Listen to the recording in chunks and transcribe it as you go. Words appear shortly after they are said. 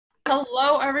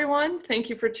Hello, everyone. Thank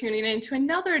you for tuning in to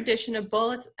another edition of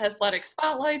Bullets Athletic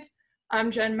Spotlights. I'm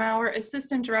Jen Maurer,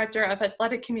 Assistant Director of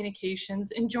Athletic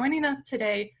Communications, and joining us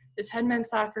today is head men's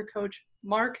soccer coach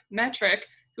Mark Mettrick,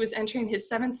 who is entering his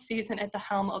 7th season at the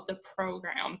helm of the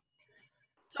program.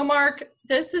 So, Mark,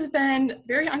 this has been a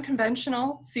very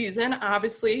unconventional season,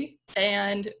 obviously,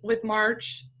 and with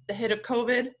March, the hit of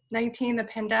COVID-19, the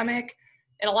pandemic,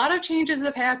 and a lot of changes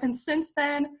have happened since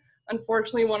then.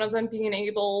 Unfortunately, one of them being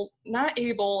not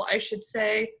able, I should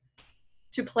say,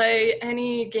 to play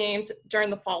any games during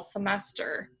the fall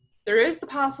semester. There is the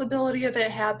possibility of it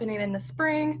happening in the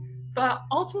spring, but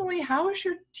ultimately, how has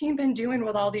your team been doing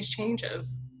with all these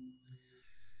changes?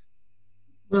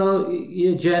 Well,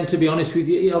 yeah, Jen, to be honest with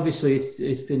you, obviously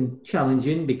it's been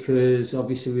challenging because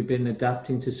obviously we've been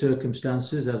adapting to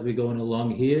circumstances as we're going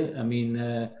along here. I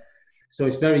mean, so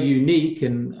it's very unique,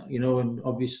 and and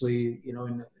obviously, in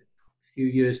a few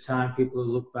years' time, people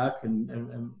will look back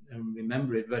and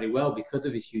remember it very well because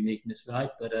of its uniqueness, right?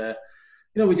 But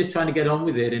we're just trying to get on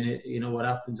with it, and what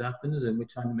happens, and we're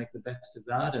trying to make the best of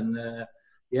that. And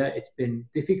yeah, it's been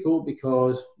difficult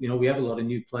because we have a lot of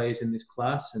new players in this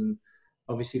class, and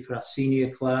obviously for our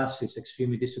senior class, it's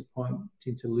extremely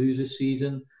disappointing to lose this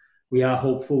season. We are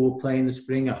hopeful we'll play in the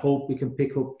spring. I hope we can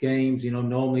pick up games.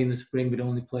 Normally in the spring we'd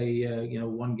only play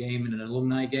one game and an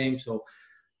alumni game, so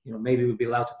maybe we'd be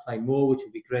allowed to play more, which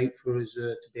would be great for us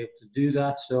to be able to do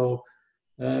that. So,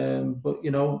 but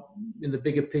in the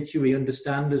bigger picture, we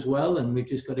understand as well, and we've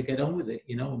just got to get on with it.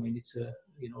 I mean, it's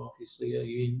obviously a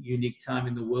unique time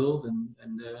in the world,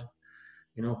 and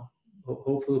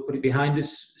hopefully we'll put it behind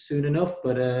us soon enough.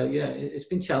 But yeah, it's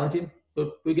been challenging,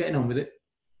 but we're getting on with it.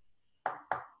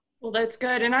 Well, that's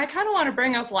good. And I kind of want to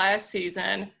bring up last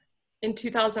season in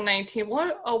 2019.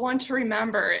 What a one to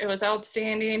remember. It was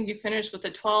outstanding. You finished with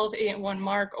a 12-8-1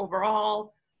 mark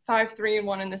overall,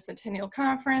 5-3-1 in the Centennial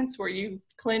Conference, where you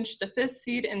clinched the 5th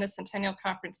seed in the Centennial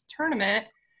Conference tournament.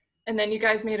 And then you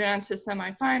guys made it onto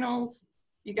semifinals.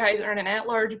 You guys earned an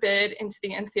at-large bid into the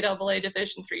NCAA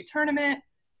Division III tournament,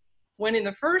 winning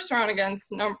the first round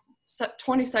against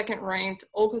 22nd ranked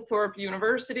Oglethorpe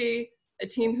University, a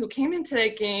team who came into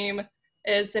that game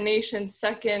as the nation's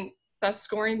second best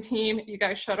scoring team. You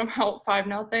guys shut them out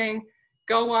 5-0.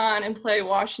 Go on and play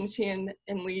Washington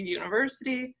and Lee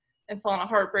University and fall in a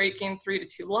heartbreaking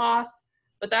 3-2 loss.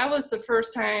 But that was the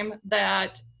first time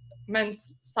that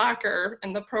men's soccer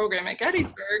in the program at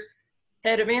Gettysburg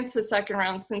had advanced the second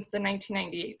round since the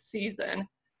 1998 season.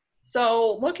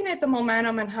 So looking at the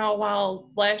momentum and how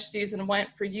well last season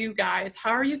went for you guys,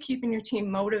 how are you keeping your team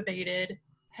motivated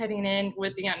heading in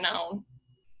with the unknown?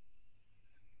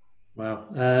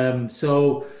 Wow.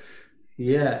 So,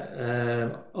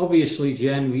 yeah, obviously,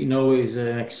 Jen, it was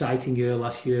an exciting year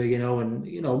last year, and,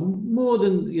 more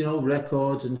than,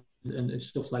 records and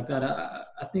stuff like that.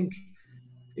 I think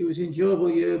it was an enjoyable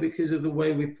year because of the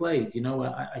way we played.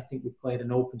 I think we played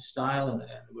an open style and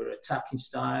we're attacking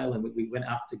style, and we went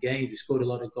after games. We scored a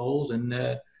lot of goals, and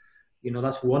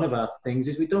that's one of our things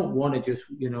is we don't want to just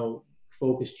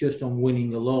focus just on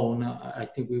winning alone. I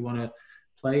think we want to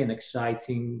play an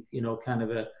exciting, kind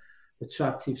of a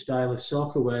attractive style of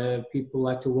soccer where people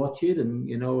like to watch it, and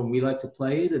and we like to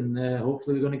play it, and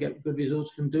hopefully we're going to get good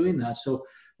results from doing that. So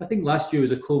I think last year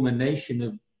was a culmination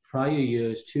of prior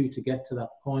years too, to get to that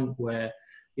point where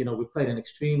we played an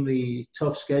extremely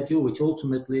tough schedule, which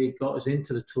ultimately got us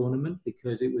into the tournament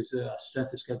because it was a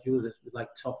strength of schedule that was like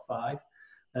top 5,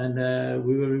 and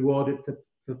we were rewarded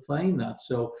for playing that.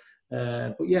 So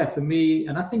but yeah, for me,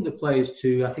 and I think the players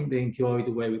too, I think they enjoyed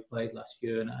the way we played last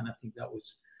year, and I think that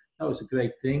was a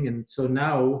great thing. And so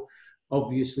now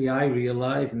obviously I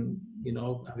realize, and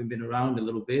having been around a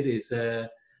little bit, is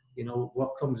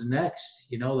what comes next.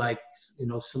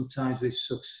 Sometimes with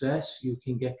success you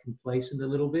can get complacent a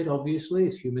little bit. Obviously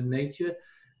it's human nature,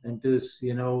 and is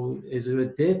there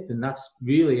a dip? And that's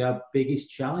really our biggest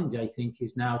challenge, I think,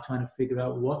 is now trying to figure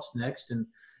out what's next. And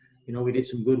we did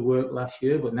some good work last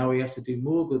year, but now we have to do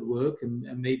more good work, and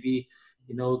maybe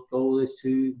goal is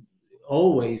to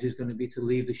always is going to be to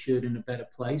leave the shirt in a better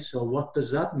place. So what does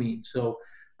that mean? So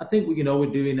I think we're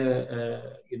doing a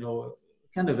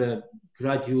kind of a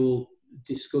gradual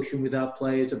discussion with our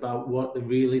players about what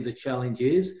the challenge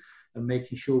is, and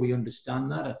making sure we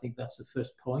understand that. I think that's the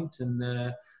first point, and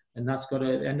that's got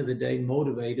to, at the end of the day,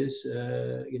 motivate us,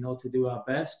 to do our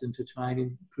best and to try and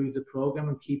improve the program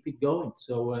and keep it going.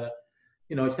 So,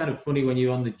 it's kind of funny when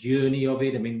you're on the journey of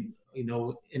it. I mean,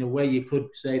 in a way, you could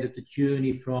say that the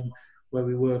journey from where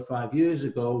we were 5 years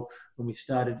ago when we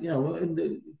started, and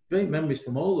the great memories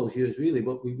from all those years, really,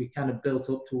 but we kind of built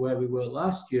up to where we were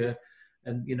last year.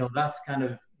 And that's kind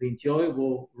of the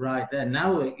enjoyable ride there.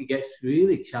 Now it gets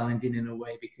really challenging in a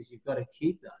way because you've got to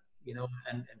keep that,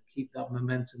 and keep that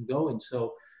momentum going.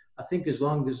 So I think as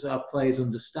long as our players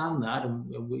understand that, and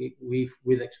we've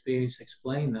with experience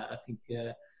explain that, I think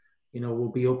we'll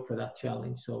be up for that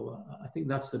challenge. So I think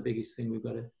that's the biggest thing we've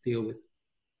got to deal with.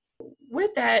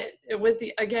 With that, with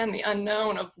the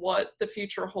unknown of what the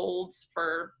future holds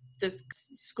for this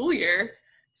school year,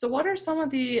 so what are some of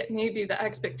the maybe the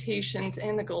expectations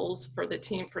and the goals for the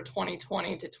team for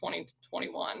 2020 to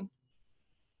 2021?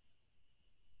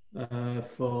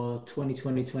 For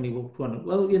 2020-21,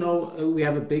 well, we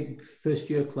have a big first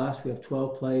year class. We have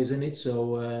 12 players in it.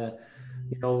 So,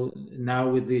 now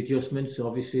with the adjustments,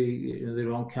 obviously,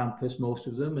 they're on campus, most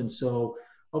of them. And so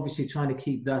obviously trying to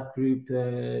keep that group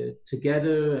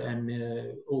together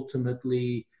and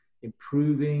ultimately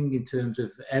improving in terms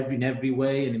of in every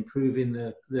way, and improving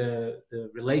the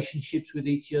relationships with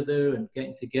each other and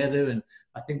getting together. And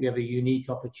I think we have a unique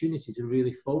opportunity to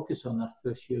really focus on that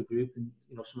first year group and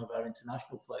some of our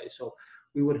international players. So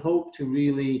we would hope to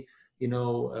really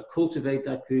cultivate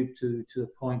that group to the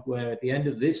point where at the end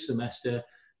of this semester,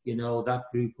 that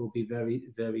group will be very,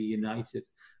 very united.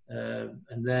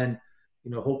 And then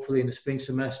hopefully in the spring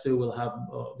semester, we'll have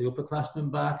the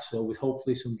upperclassmen back. So with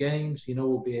hopefully some games,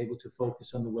 we'll be able to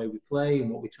focus on the way we play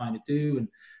and what we're trying to do,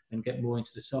 and get more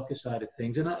into the soccer side of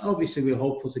things. And obviously we're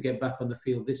hopeful to get back on the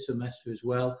field this semester as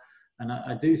well. And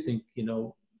I do think,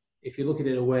 if you look at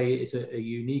it away, it's a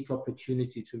unique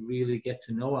opportunity to really get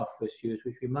to know our first years,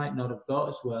 which we might not have got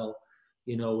as well,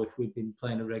 if we'd been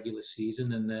playing a regular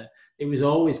season. And it was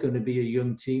always going to be a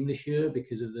young team this year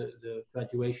because of the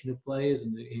graduation of players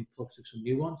and the influx of some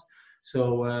new ones.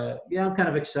 So, I'm kind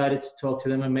of excited to talk to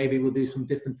them, and maybe we'll do some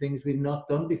different things we've not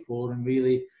done before and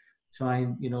really try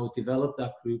and, develop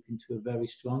that group into a very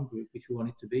strong group, which we want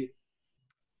it to be.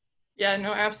 Yeah,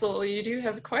 no, absolutely. You do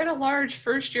have quite a large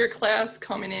first year class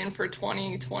coming in for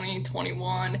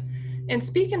 2020-21. And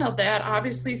speaking of that,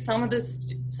 obviously some of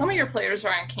your players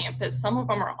are on campus, some of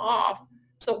them are off.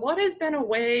 So what has been a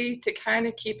way to kind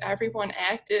of keep everyone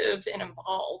active and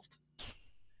involved?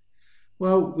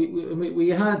 Well, we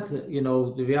had,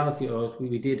 the reality was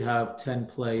we did have 10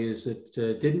 players that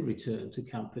didn't return to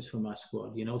campus from our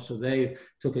squad, so they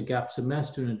took a gap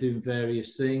semester and are doing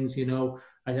various things,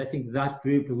 I think that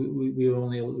group,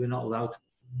 we're not allowed to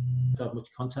have much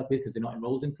contact with because they're not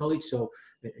enrolled in college, so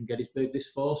in Gettysburg this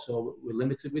fall, so we're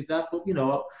limited with that. But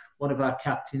one of our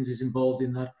captains is involved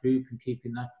in that group and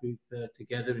keeping that group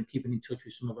together and keeping in touch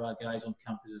with some of our guys on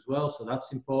campus as well, so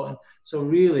that's important. So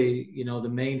really, the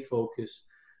main focus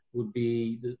would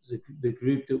be the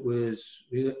group that was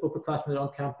really upperclassmen on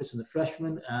campus and the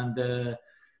freshmen. And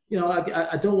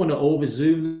I don't want to over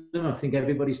Zoom them. I think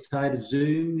everybody's tired of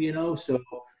Zoom, so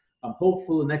I'm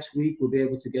hopeful next week we'll be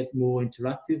able to get more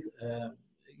interactive.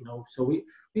 So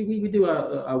we do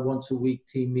our once a week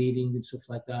team meeting and stuff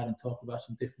like that and talk about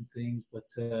some different things. But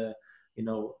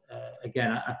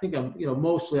again, I think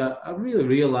mostly I really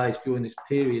realized during this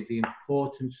period the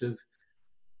importance of.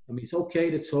 I mean, it's okay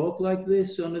to talk like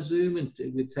this on a Zoom and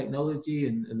with technology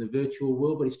and the virtual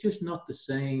world, but it's just not the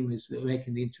same as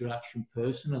making the interaction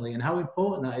personally, and how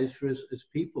important that is for us as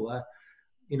people.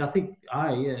 I think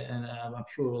and I'm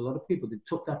sure a lot of people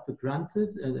took that for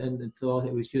granted and thought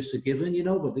it was just a given,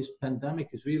 but this pandemic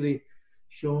has really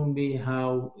shown me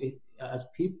how as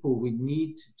people, we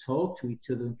need to talk to each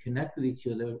other and connect with each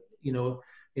other,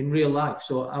 in real life.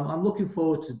 So I'm looking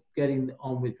forward to getting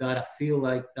on with that. I feel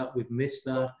like that we've missed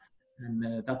that,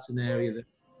 and that's an area that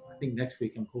I think next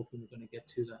week I'm hoping we're going to get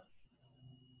to that.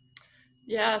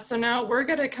 Yeah, so now we're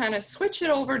going to kind of switch it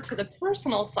over to the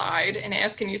personal side and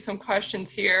asking you some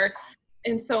questions here.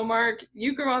 And so, Mark,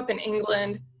 you grew up in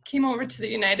England, came over to the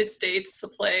United States to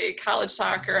play college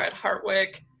soccer at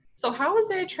Hartwick. So how was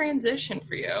that transition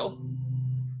for you?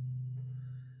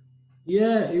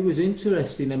 Yeah, it was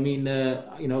interesting. I mean,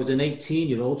 I was an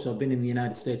 18-year-old, so I've been in the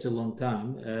United States a long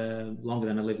time, longer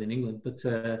than I lived in England. But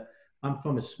I'm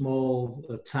from a small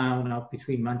town out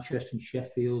between Manchester and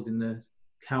Sheffield in the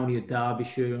county of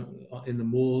Derbyshire, in the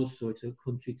moors, so it's a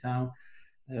country town,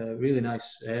 really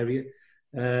nice area.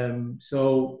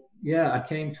 So yeah, I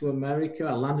came to America.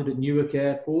 I landed at Newark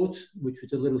Airport, which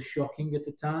was a little shocking at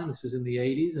the time. This was in the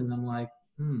 80s, and I'm like,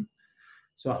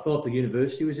 So I thought the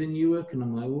university was in Newark, and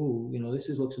I'm like, oh,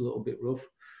 looks a little bit rough.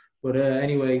 But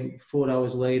anyway, 4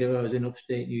 hours later, I was in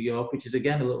upstate New York, which is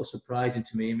again a little surprising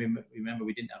to me. I mean, remember,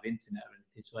 we didn't have internet or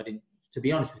anything, so I didn't. To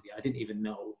be honest with you, I didn't even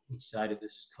know which side of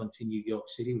this country New York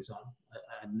City was on. I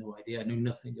had no idea. I knew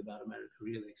nothing about America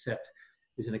really, except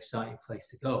was an exciting place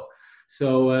to go.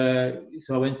 So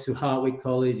I went to Hartwick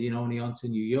College in Oneonta,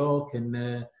 New York,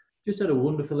 and just had a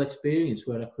wonderful experience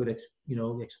where I could,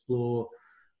 explore,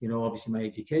 obviously my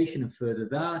education and further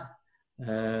that.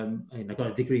 And I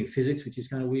got a degree in physics, which is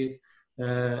kind of weird.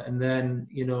 And then,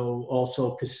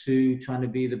 also pursue trying to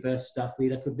be the best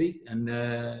athlete I could be. And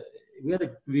we had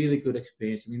a really good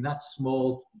experience. I mean, that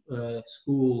small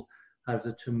school has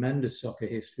a tremendous soccer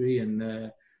history, and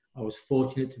I was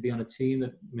fortunate to be on a team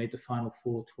that made the Final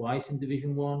Four twice in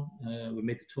Division One. We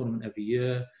made the tournament every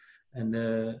year, and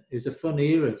it was a fun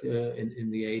era in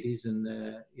the 80s, and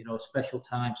a special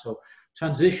time. So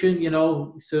transition,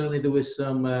 certainly there was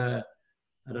some.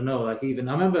 I don't know, like even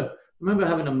I remember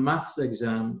having a maths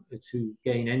exam to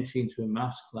gain entry into a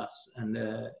maths class, and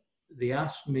they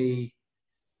asked me,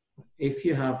 if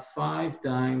you have 5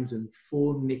 dimes and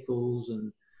 4 nickels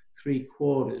and 3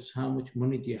 quarters, how much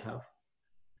money do you have?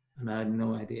 And I had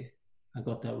no idea. I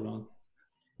got that wrong,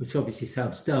 which obviously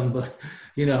sounds dumb, but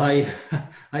I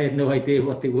had no idea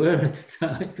what they were at the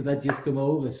time because I'd just come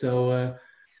over. So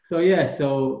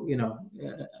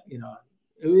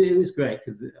it was great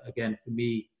because, again, for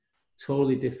me,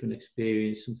 totally different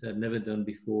experience, something I'd never done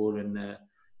before, and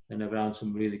around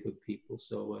some really good people.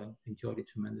 So enjoyed it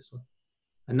tremendously.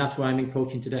 And that's why I'm in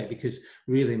coaching today, because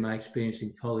really my experience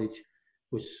in college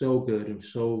was so good and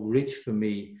so rich for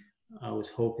me. I was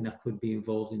hoping I could be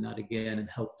involved in that again and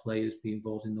help players be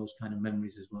involved in those kind of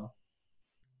memories as well.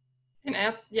 And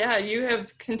you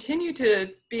have continued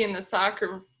to be in the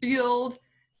soccer field.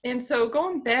 And so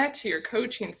going back to your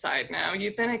coaching side now,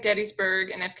 you've been at Gettysburg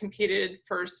and have competed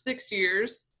for 6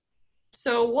 years.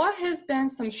 So what has been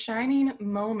some shining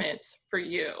moments for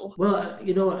you? Well,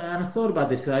 and I thought about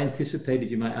this because I anticipated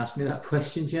you might ask me that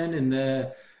question, Jen.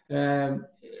 And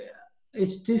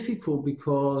it's difficult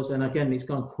because, and again, it's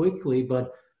gone quickly,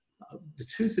 but the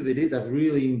truth of it is I've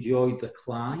really enjoyed the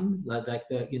climb.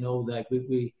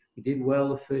 We did well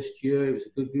the first year. It was a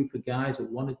good group of guys that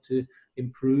wanted to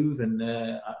improve. And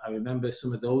I remember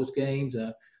some of those games.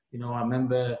 I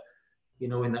remember, in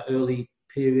the early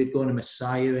period going to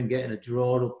Messiah and getting a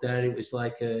draw up there. It was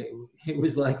like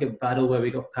a battle where we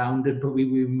got pounded, but we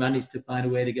managed to find a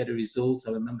way to get a result.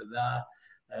 I remember that.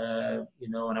 And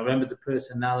I remember the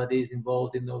personalities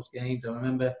involved in those games. I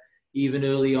remember even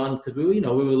early on, because we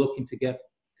were looking to get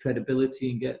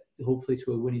credibility and get hopefully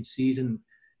to a winning season,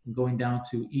 and going down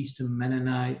to Eastern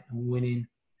Mennonite and winning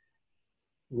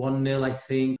 1-0, I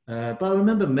think. But I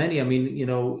remember many. I mean,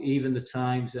 even the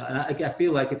times, and I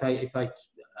feel like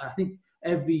I think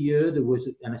every year there was,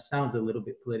 and it sounds a little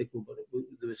bit political, but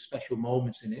there was special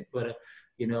moments in it. But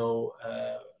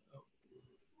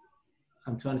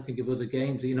I'm trying to think of other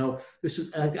games.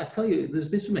 I tell you, there's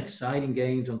been some exciting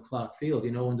games on Clark Field.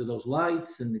 Under those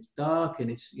lights, and it's dark, and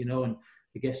it's and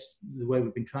I guess the way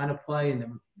we've been trying to play,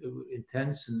 and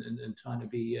intense, and trying to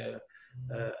be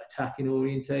attacking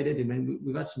orientated. I mean,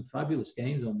 we've had some fabulous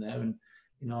games on there, and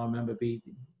I remember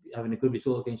having a good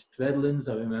result against Redlands.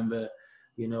 I remember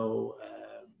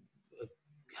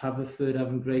Haverford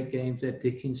having great games there,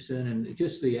 Dickinson, and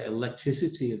just the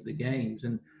electricity of the games.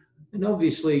 And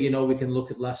obviously, we can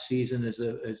look at last season as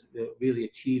really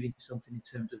achieving something in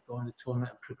terms of going to the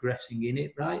tournament and progressing in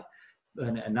it, right?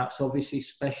 And that's obviously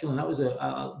special. And that was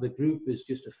the group was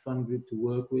just a fun group to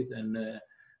work with, and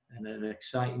an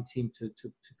exciting team to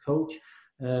coach.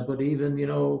 But even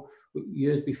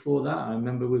years before that, I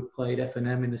remember we played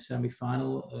F&M in the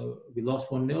semi-final. We lost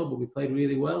 1-0, but we played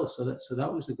really well. So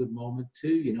that was a good moment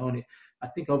too. And I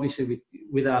think obviously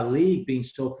with our league being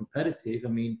so competitive, I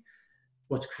mean,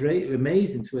 what's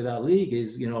amazing with our league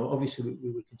is, obviously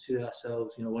we would consider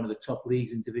ourselves, one of the top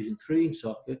leagues in Division 3 in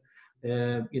soccer.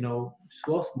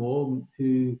 Swarthmore,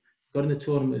 who got in the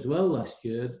tournament as well last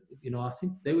year, I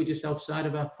think they were just outside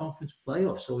of our conference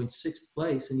playoffs, so in 6th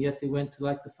place, and yet they went to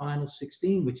like the final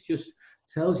 16, which just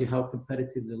tells you how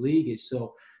competitive the league is.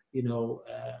 So,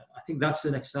 I think that's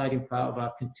an exciting part of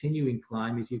our continuing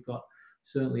climb, is you've got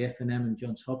certainly F&M and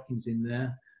Johns Hopkins in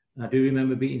there. And I do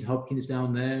remember beating Hopkins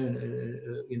down there,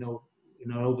 in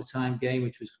an overtime game,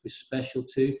 which was special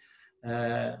too.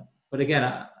 But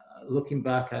again, looking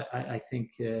back, I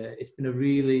think it's been a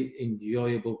really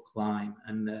enjoyable climb,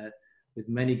 and with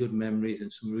many good memories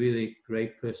and some really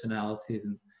great personalities.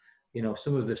 And,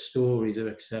 some of the stories are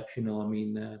exceptional. I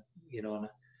mean, and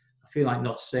I feel like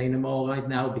not saying them all right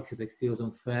now because it feels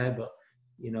unfair, but,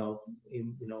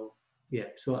 yeah,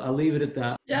 so I'll leave it at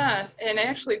that. Yeah, and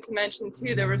actually to mention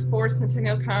too, there was 4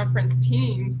 Centennial Conference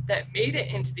teams that made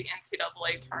it into the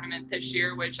NCAA tournament this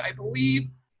year, which I believe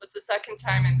was the second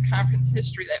time in conference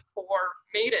history that 4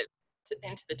 made it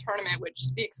into the tournament, which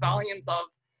speaks volumes of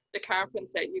the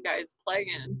conference that you guys play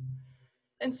in.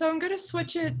 And so I'm going to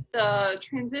switch the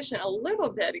transition a little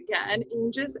bit again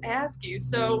and just ask you.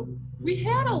 So we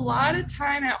had a lot of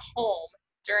time at home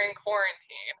during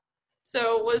quarantine.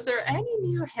 So was there any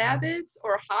new habits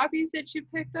or hobbies that you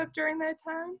picked up during that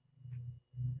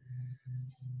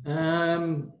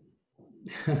time?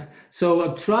 So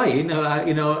I'm trying.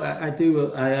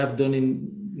 I have done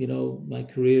in my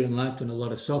career and life done a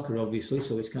lot of soccer, obviously.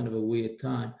 So it's kind of a weird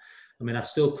time. I mean, I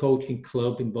still coach in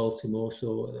club in Baltimore,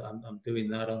 so I'm doing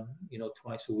that on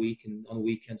twice a week and on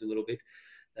weekends a little bit.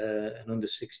 An under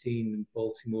 16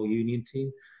 Baltimore Union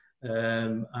team.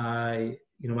 My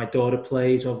daughter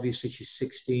plays. Obviously, she's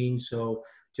 16, so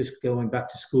just going back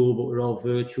to school, but we're all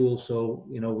virtual. So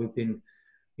we've been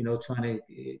trying to,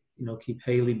 keep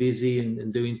Haley busy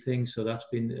and doing things. So that's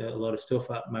been a lot of stuff.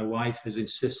 My wife has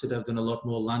insisted I've done a lot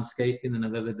more landscaping than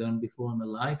I've ever done before in my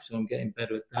life. So I'm getting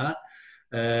better at that.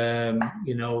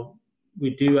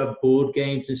 We do have board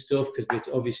games and stuff because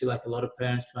we're obviously, like a lot of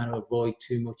parents, trying to avoid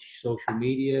too much social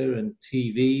media and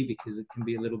TV because it can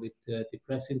be a little bit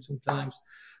depressing sometimes.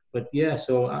 But yeah,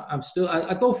 so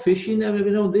I go fishing.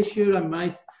 This year I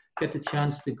might get the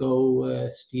chance to go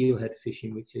steelhead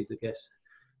fishing, which is, I guess,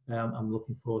 I'm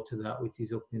looking forward to that, which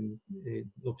is up in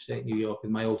upstate New York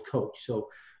with my old coach. So,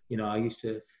 I used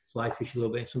to fly fish a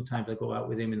little bit. Sometimes I go out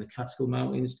with him in the Catskill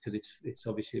Mountains because it's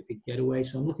obviously a big getaway.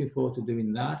 So I'm looking forward to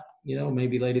doing that,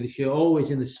 maybe later this year.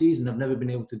 Always in the season, I've never been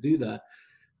able to do that.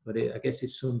 But I guess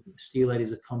it's steelhead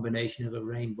is a combination of a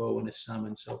rainbow and a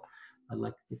salmon. So I'd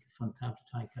like to pick a fun time to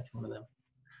try and catch one of them.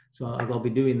 So I'll be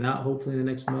doing that hopefully in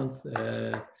the next month.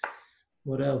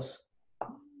 What else?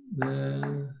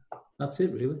 That's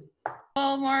it, really.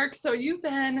 Well, Mark, so you've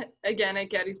been, again, at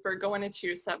Gettysburg going into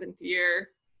your 7th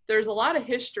year. There's a lot of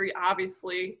history,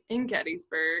 obviously, in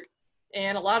Gettysburg,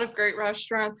 and a lot of great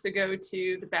restaurants to go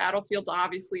to, the battlefield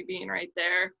obviously being right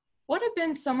there. What have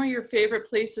been some of your favorite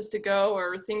places to go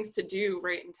or things to do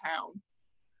right in town?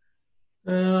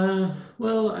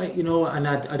 Well,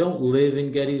 I don't live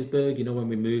in Gettysburg. When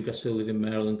we moved, I still live in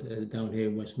Maryland, down here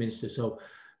in Westminster. So,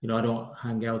 I don't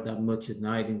hang out that much at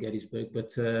night in Gettysburg.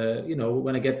 But,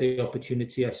 when I get the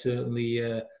opportunity, I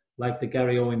certainly like the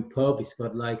Gary Owen pub. It's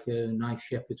got like a nice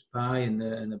shepherd's pie and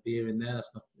a beer in there.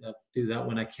 I do that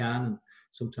when I can, and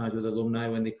sometimes with alumni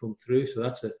when they come through. So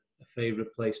that's a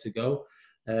favorite place to go.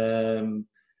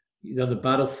 The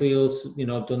battlefields,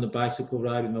 I've done the bicycle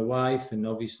ride with my wife and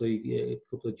obviously a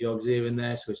couple of jogs here and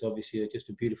there. So it's obviously just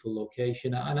a beautiful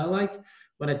location. And I like,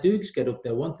 when I do get up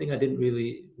there, one thing I didn't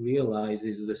really realize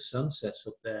is the sunsets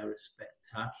up there are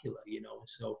spectacular,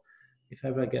 So if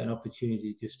ever I get an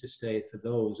opportunity just to stay for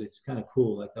those, it's kind of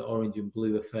cool, like the orange and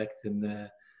blue effect. And, I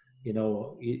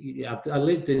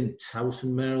lived in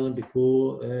Towson, Maryland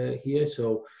before here.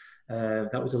 So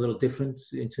that was a little different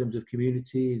in terms of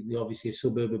community. Obviously, a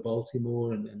suburb of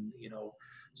Baltimore, and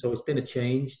so it's been a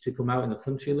change to come out in the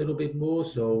country a little bit more.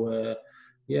 So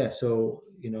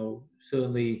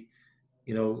certainly,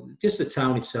 just the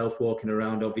town itself, walking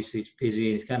around. Obviously, it's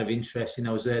busy and it's kind of interesting.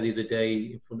 I was there the other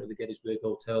day in front of the Gettysburg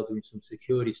Hotel doing some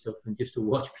security stuff, and just to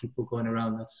watch people going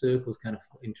around that circle is kind of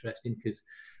interesting because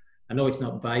I know it's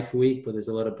not bike week, but there's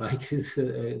a lot of bikers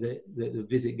that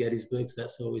visit Gettysburg, so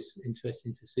that's always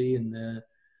interesting to see. And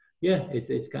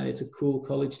it's a cool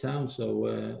college town.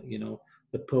 So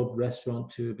the pub, restaurant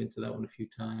too. I've been to that one a few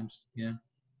times. Yeah.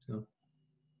 So,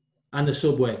 and the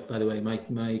subway, by the way,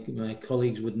 my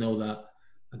colleagues would know that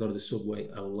I go to the subway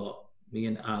a lot. Me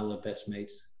and Al are best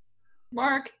mates.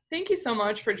 Mark, thank you so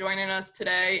much for joining us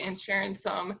today and sharing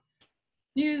some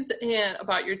news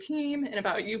about your team and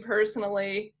about you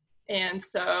personally. And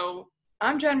so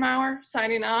I'm Jen Maurer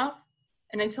signing off.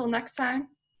 And until next time,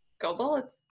 go Bullets.